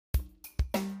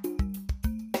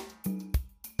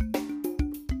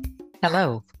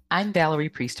Hello, I'm Valerie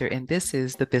Priester, and this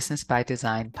is the Business by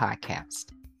Design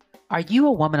podcast. Are you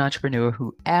a woman entrepreneur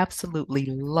who absolutely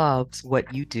loves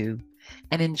what you do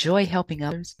and enjoy helping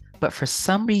others, but for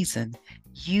some reason,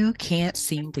 you can't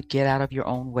seem to get out of your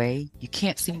own way? You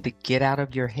can't seem to get out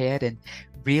of your head and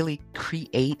really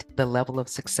create the level of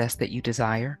success that you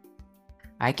desire?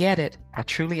 I get it. I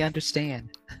truly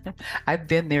understand. I've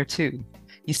been there too.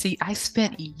 You see, I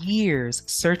spent years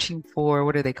searching for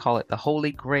what do they call it? The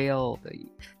holy grail, the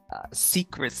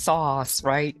secret sauce,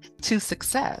 right? To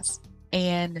success.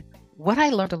 And what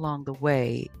I learned along the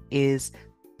way is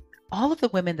all of the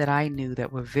women that I knew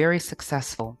that were very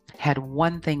successful had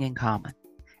one thing in common,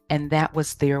 and that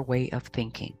was their way of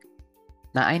thinking.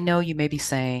 Now, I know you may be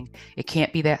saying it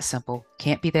can't be that simple,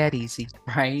 can't be that easy,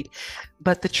 right?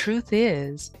 But the truth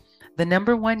is, the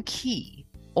number one key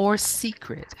or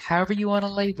secret, however you want to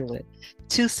label it,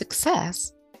 to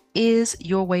success is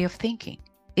your way of thinking.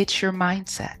 It's your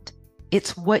mindset.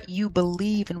 It's what you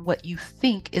believe and what you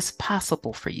think is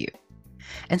possible for you.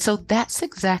 And so that's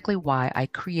exactly why I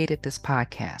created this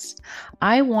podcast.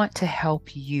 I want to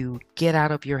help you get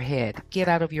out of your head, get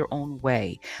out of your own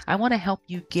way. I want to help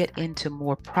you get into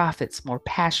more profits, more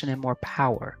passion, and more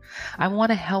power. I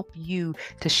want to help you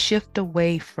to shift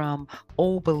away from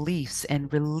old beliefs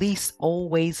and release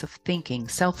old ways of thinking,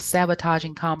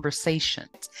 self-sabotaging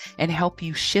conversations, and help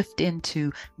you shift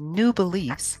into new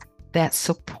beliefs that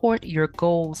support your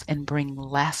goals and bring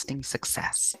lasting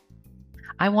success.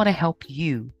 I want to help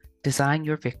you design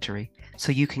your victory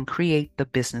so you can create the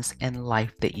business and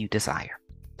life that you desire.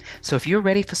 So if you're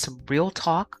ready for some real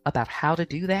talk about how to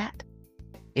do that,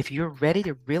 if you're ready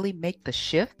to really make the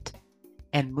shift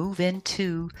and move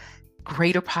into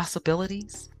greater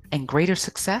possibilities and greater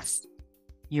success,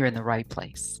 you're in the right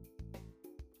place.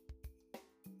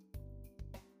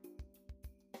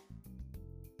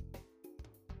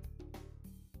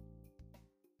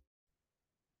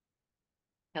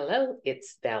 Hello,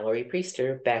 it's Valerie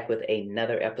Priester back with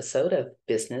another episode of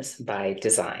Business by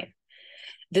Design.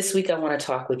 This week, I want to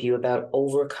talk with you about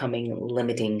overcoming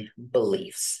limiting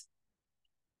beliefs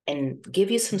and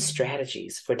give you some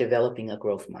strategies for developing a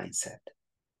growth mindset.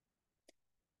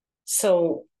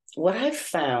 So, what I've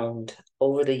found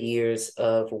over the years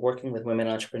of working with women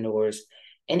entrepreneurs,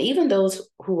 and even those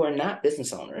who are not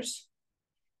business owners,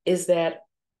 is that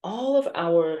all of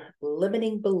our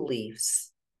limiting beliefs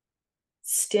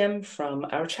stem from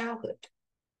our childhood,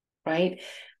 right?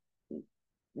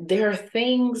 There are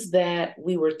things that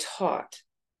we were taught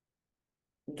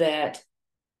that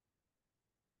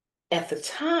at the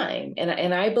time,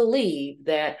 and I believe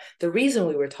that the reason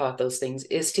we were taught those things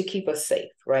is to keep us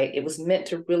safe, right? It was meant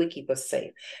to really keep us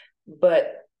safe.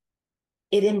 But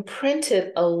it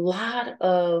imprinted a lot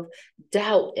of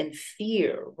doubt and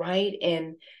fear, right?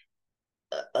 And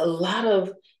a lot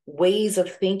of ways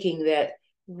of thinking that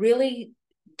really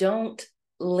don't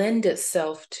lend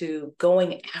itself to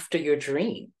going after your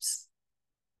dreams,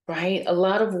 right? A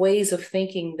lot of ways of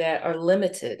thinking that are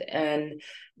limited and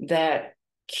that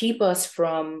keep us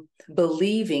from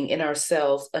believing in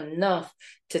ourselves enough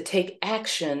to take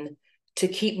action to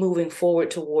keep moving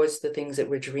forward towards the things that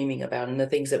we're dreaming about and the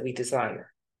things that we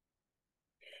desire.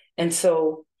 And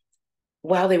so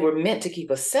while they were meant to keep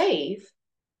us safe,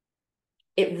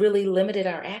 it really limited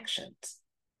our actions.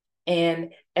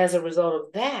 And as a result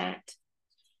of that,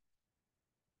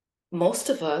 most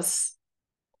of us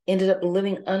ended up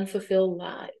living unfulfilled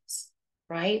lives,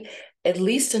 right? At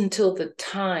least until the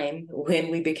time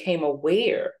when we became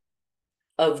aware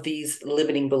of these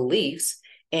limiting beliefs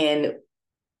and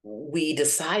we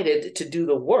decided to do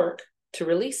the work to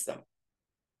release them.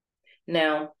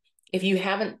 Now, if you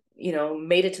haven't,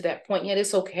 made it to that point yet,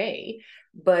 it's okay.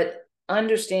 But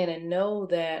understand and know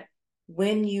that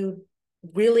when you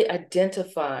really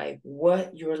identify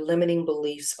what your limiting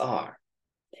beliefs are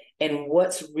and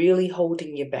what's really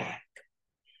holding you back,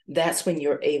 that's when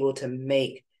you're able to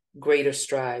make greater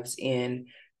strides in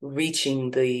reaching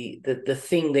the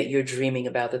thing that you're dreaming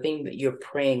about, the thing that you're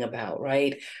praying about,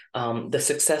 right? The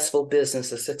successful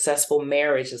business, a successful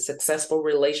marriage, the successful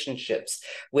relationships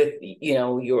with,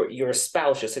 your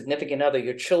spouse, your significant other,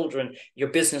 your children, your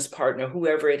business partner,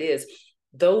 whoever it is.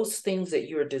 Those things that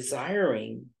you're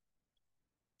desiring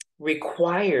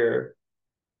require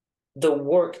the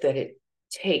work that it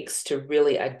takes to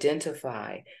really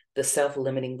identify the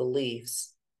self-limiting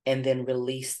beliefs and then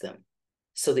release them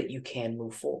so that you can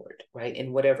move forward, right?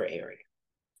 In whatever area.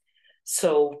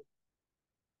 So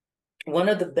one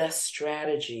of the best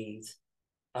strategies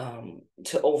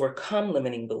to overcome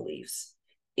limiting beliefs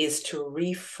is to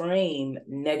reframe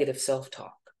negative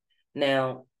self-talk.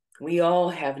 Now, We all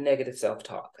have negative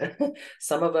self-talk.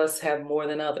 Some of us have more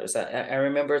than others. I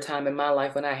remember a time in my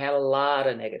life when I had a lot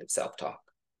of negative self-talk,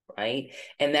 right?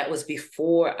 And that was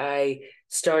before I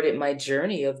started my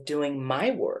journey of doing my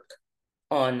work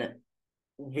on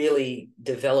really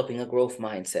developing a growth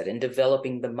mindset and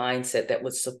developing the mindset that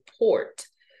would support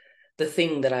the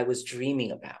thing that I was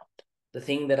dreaming about, the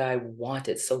thing that I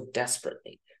wanted so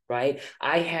desperately, right?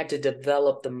 I had to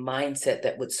develop the mindset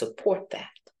that would support that.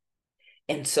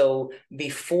 And so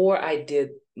before I did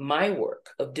my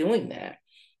work of doing that,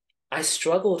 I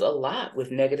struggled a lot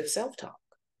with negative self-talk.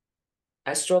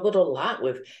 I struggled a lot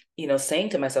with, saying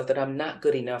to myself that I'm not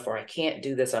good enough, or I can't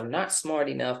do this, I'm not smart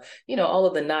enough, all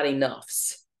of the not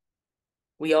enoughs.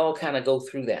 We all kind of go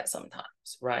through that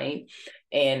sometimes, right?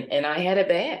 And I had it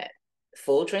bad.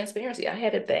 Full transparency, I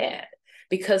had it bad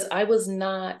because I was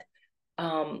not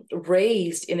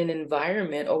raised in an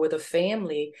environment or with a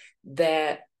family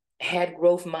that had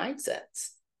growth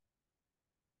mindsets,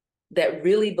 that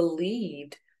really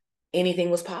believed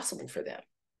anything was possible for them.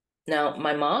 Now,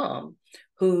 my mom,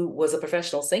 who was a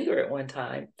professional singer at one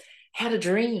time, had a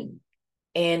dream,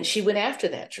 and she went after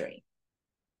that dream.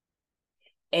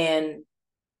 And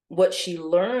what she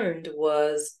learned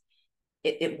was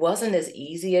it wasn't as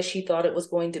easy as she thought it was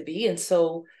going to be. And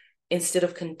so instead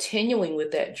of continuing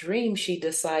with that dream, she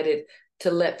decided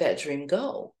to let that dream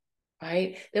go,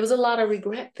 right? There was a lot of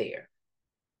regret there.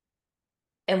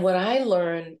 And what I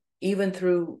learned, even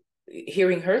through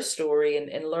hearing her story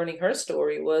and learning her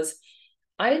story, was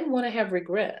I didn't want to have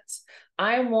regrets.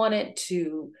 I wanted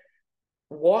to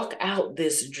walk out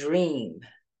this dream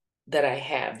that I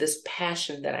have, this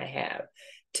passion that I have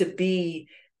to be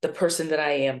the person that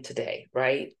I am today,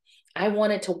 right? I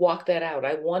wanted to walk that out.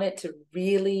 I wanted to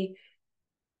really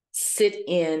sit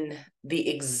in the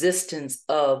existence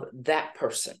of that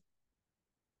person,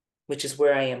 which is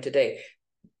where I am today.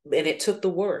 And it took the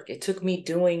work. It took me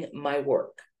doing my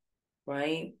work,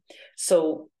 right?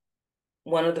 So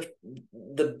one of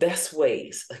the best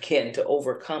ways, again, to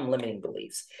overcome limiting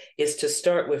beliefs is to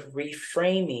start with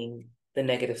reframing the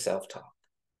negative self-talk.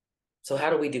 So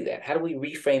how do we do that? How do we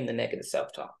reframe the negative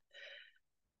self-talk?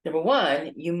 Number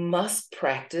one, you must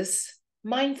practice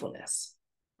mindfulness,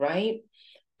 right?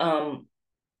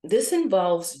 This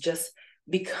involves just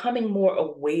becoming more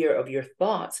aware of your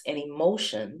thoughts and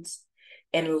emotions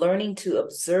and learning to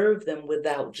observe them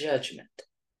without judgment,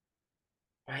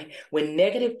 right? When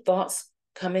negative thoughts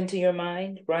come into your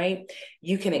mind, right,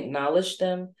 you can acknowledge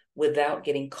them without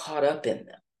getting caught up in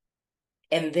them,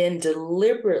 and then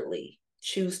deliberately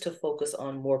choose to focus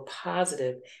on more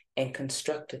positive and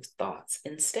constructive thoughts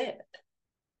instead.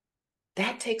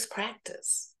 That takes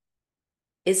practice.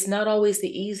 It's not always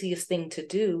the easiest thing to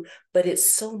do, but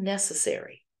it's so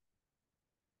necessary.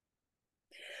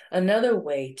 Another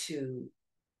way to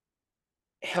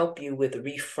help you with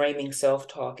reframing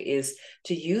self-talk is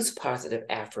to use positive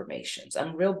affirmations.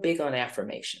 I'm real big on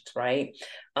affirmations, right?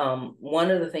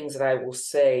 One of the things that I will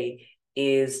say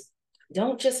is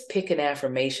don't just pick an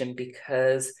affirmation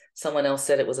because someone else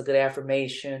said it was a good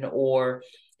affirmation or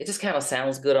it just kind of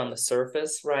sounds good on the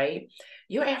surface, right?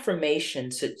 Your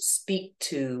affirmation should speak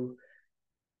to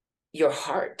your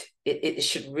heart. It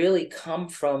should really come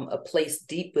from a place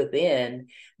deep within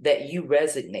that you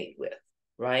resonate with,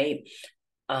 right?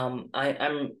 I'm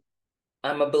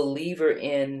a believer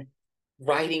in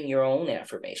writing your own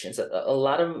affirmations. A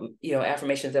lot of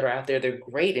affirmations that are out there, they're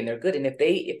great and they're good, and if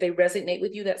they resonate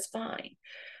with you, that's fine.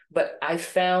 But I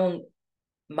found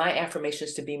my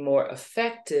affirmations to be more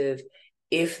effective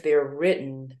if they're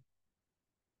written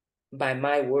by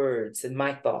my words and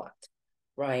my thought,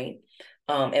 right?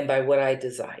 And by what I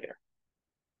desire.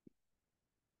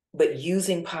 But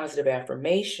using positive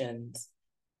affirmations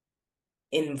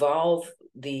involve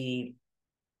the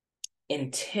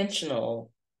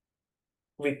intentional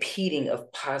repeating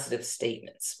of positive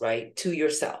statements, right, to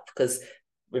yourself. Because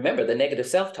remember, the negative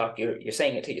self-talk, you're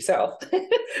saying it to yourself.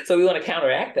 So we want to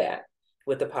counteract that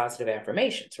with the positive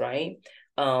affirmations, right?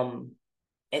 And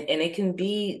it can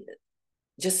be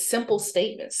just simple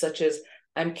statements such as,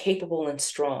 I'm capable and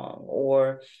strong,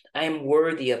 or I am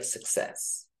worthy of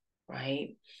success,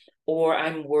 right? Or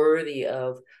I'm worthy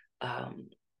of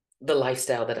the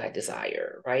lifestyle that I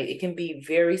desire, right? It can be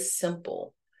very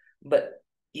simple, but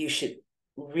you should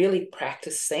really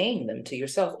practice saying them to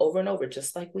yourself over and over,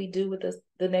 just like we do with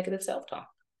the negative self-talk.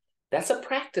 That's a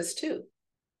practice too.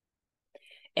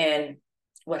 And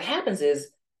what happens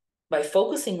is by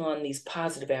focusing on these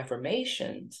positive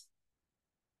affirmations,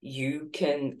 you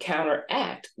can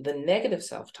counteract the negative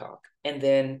self-talk and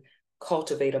then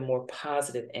cultivate a more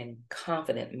positive and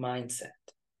confident mindset.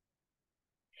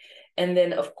 And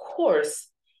then, of course,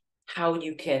 how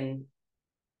you can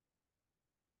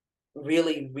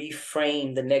really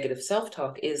reframe the negative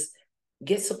self-talk is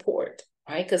get support,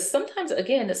 right? Because sometimes,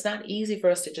 again, it's not easy for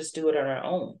us to just do it on our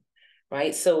own,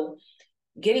 right? So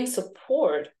getting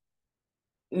support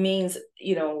means,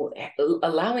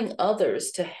 allowing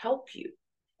others to help you.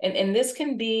 And this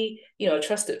can be, a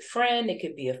trusted friend. It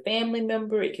could be a family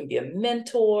member. It can be a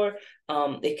mentor.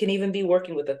 It can even be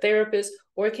working with a therapist,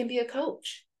 or it can be a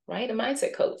coach, right? A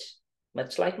mindset coach,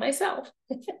 much like myself,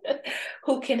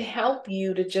 who can help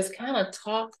you to just kind of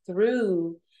talk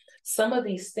through some of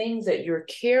these things that you're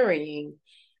carrying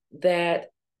that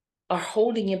are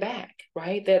holding you back,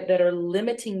 right? That are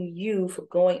limiting you from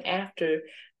going after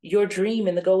your dream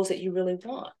and the goals that you really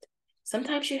want.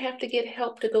 Sometimes you have to get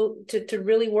help to go to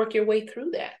really work your way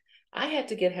through that. I had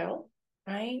to get help,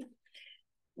 right?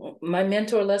 My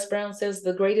mentor, Les Brown, says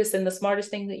the greatest and the smartest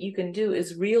thing that you can do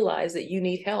is realize that you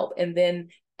need help and then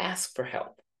ask for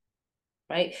help,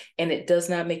 right? And it does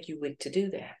not make you weak to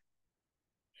do that.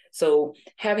 So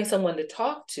having someone to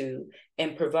talk to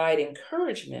and provide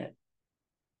encouragement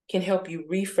can help you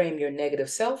reframe your negative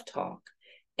self-talk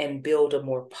and build a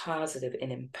more positive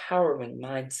and empowering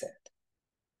mindset,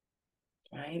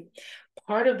 right?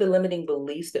 Part of the limiting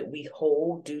beliefs that we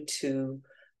hold due to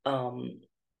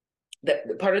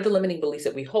part of the limiting beliefs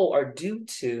that we hold are due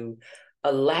to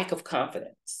a lack of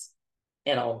confidence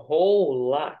and a whole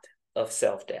lot of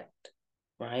self-doubt,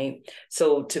 right?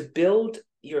 So to build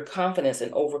your confidence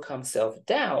and overcome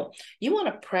self-doubt, you want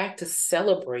to practice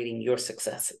celebrating your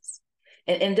successes.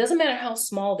 And it doesn't matter how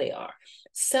small they are.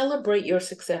 Celebrate your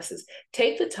successes.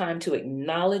 Take the time to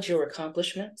acknowledge your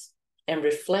accomplishments and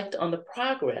reflect on the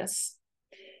progress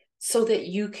so that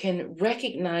you can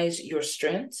recognize your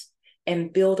strengths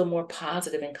and build a more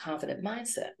positive and confident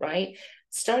mindset, right?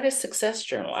 Start a success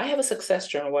journal. I have a success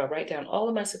journal where I write down all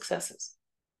of my successes.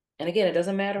 And again, it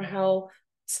doesn't matter how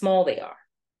small they are,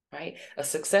 right? A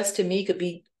success to me could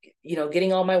be,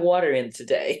 getting all my water in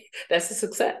today. That's a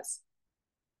success,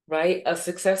 right? A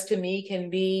success to me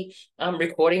can be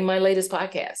recording my latest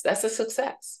podcast. That's a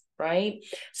success, right?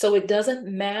 So it doesn't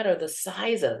matter the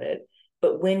size of it,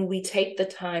 but when we take the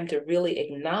time to really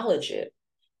acknowledge it,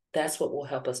 that's what will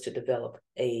help us to develop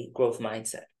a growth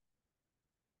mindset.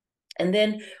 And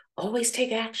then always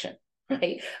take action,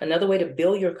 right? Another way to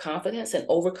build your confidence and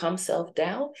overcome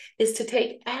self-doubt is to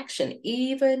take action,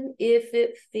 even if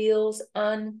it feels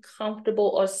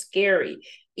uncomfortable or scary,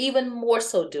 even more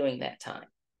so during that time.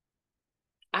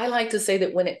 I like to say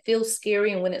that when it feels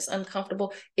scary and when it's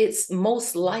uncomfortable, it's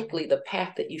most likely the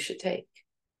path that you should take,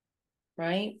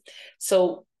 right?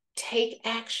 So take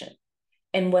action.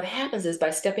 And what happens is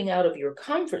by stepping out of your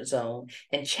comfort zone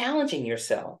and challenging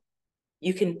yourself,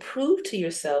 you can prove to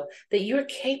yourself that you're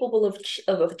capable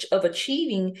of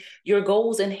achieving your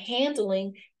goals and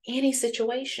handling any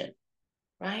situation,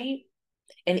 right?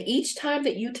 And each time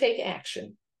that you take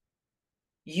action,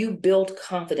 you build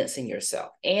confidence in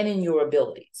yourself and in your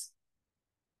abilities.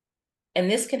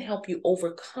 And this can help you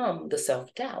overcome the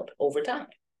self-doubt over time.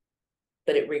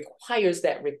 But it requires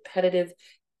that repetitive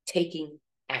taking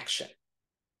action.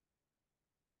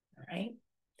 All right?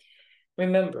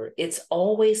 Remember, it's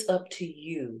always up to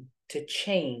you to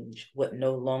change what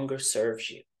no longer serves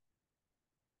you.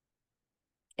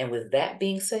 And with that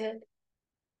being said,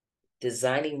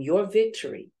 designing your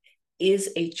victory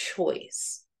is a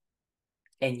choice,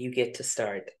 and you get to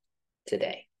start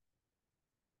today.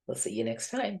 We'll see you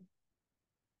next time.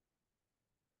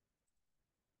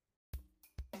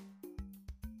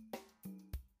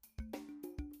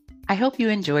 I hope you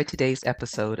enjoyed today's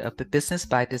episode of the Business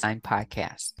by Design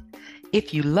podcast.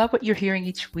 If you love what you're hearing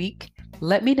each week,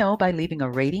 let me know by leaving a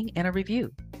rating and a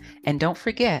review. And don't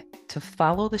forget to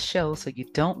follow the show so you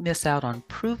don't miss out on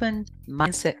proven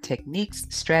mindset techniques,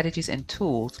 strategies, and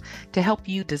tools to help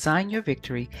you design your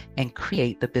victory and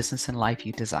create the business and life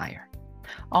you desire.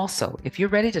 Also, if you're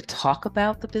ready to talk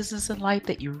about the business and life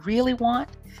that you really want,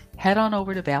 head on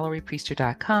over to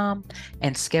ValeriePriester.com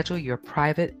and schedule your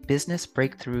private business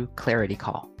breakthrough clarity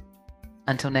call.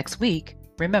 Until next week,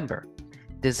 remember,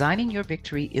 designing your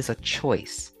victory is a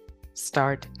choice.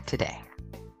 Start today.